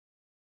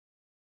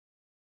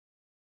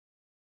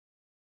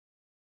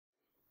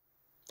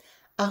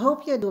I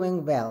hope you're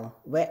doing well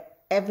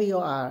wherever you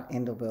are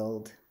in the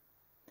world.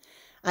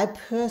 I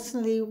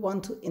personally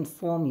want to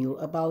inform you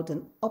about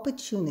an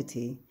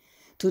opportunity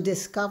to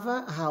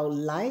discover how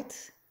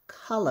light,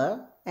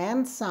 color,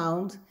 and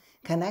sound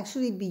can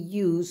actually be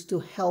used to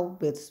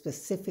help with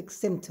specific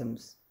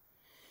symptoms.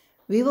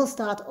 We will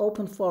start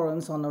open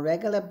forums on a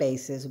regular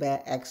basis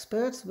where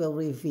experts will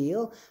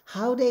reveal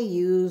how they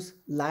use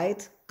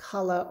light,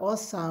 color, or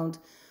sound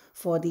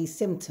for these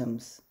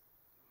symptoms.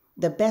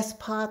 The best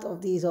part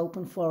of these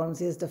open forums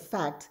is the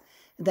fact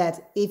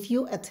that if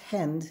you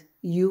attend,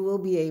 you will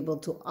be able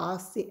to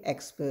ask the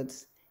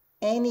experts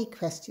any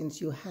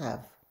questions you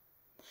have.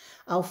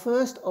 Our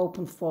first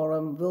open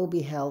forum will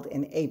be held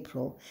in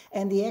April,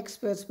 and the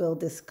experts will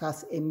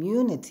discuss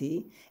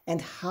immunity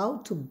and how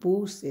to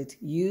boost it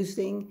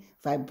using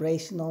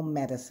vibrational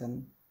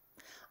medicine.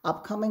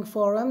 Upcoming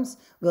forums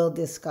will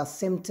discuss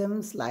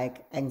symptoms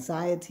like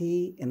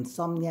anxiety,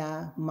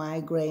 insomnia,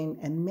 migraine,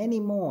 and many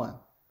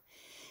more.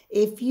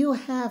 If you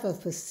have a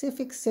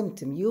specific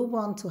symptom you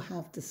want to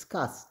have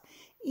discussed,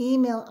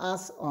 email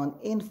us on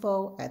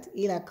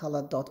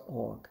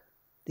info@elacolor.org.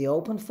 The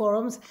open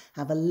forums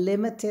have a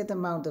limited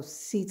amount of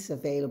seats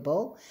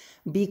available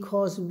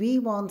because we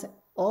want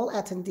all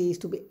attendees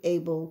to be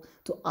able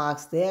to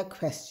ask their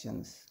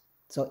questions.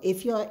 So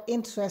if you are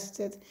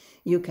interested,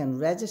 you can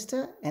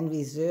register and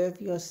reserve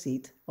your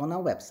seat on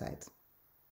our website.